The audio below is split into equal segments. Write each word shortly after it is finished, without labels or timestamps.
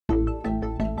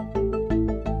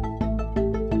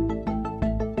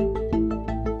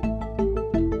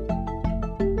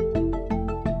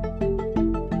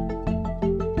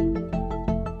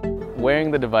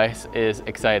Wearing the device is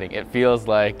exciting. It feels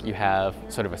like you have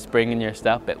sort of a spring in your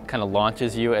step. It kind of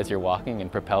launches you as you're walking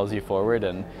and propels you forward.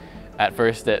 And at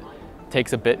first it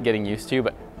takes a bit getting used to,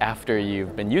 but after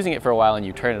you've been using it for a while and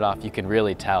you turn it off, you can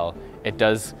really tell. It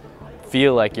does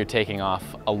feel like you're taking off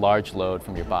a large load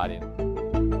from your body.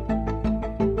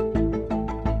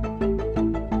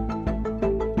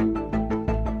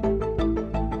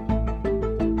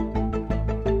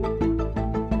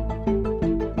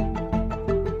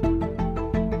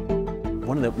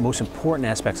 One of the most important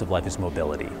aspects of life is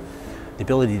mobility. The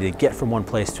ability to get from one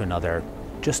place to another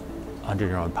just under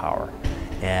your own power.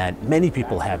 And many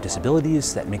people have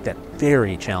disabilities that make that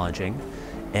very challenging.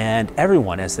 And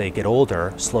everyone, as they get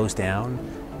older, slows down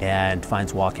and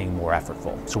finds walking more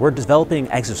effortful. So we're developing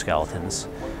exoskeletons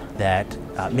that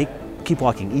keep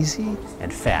walking easy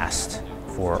and fast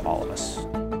for all of us.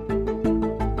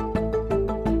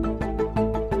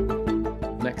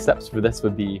 Next steps for this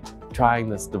would be trying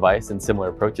this device and similar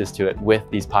approaches to it with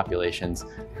these populations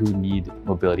who need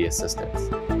mobility assistance.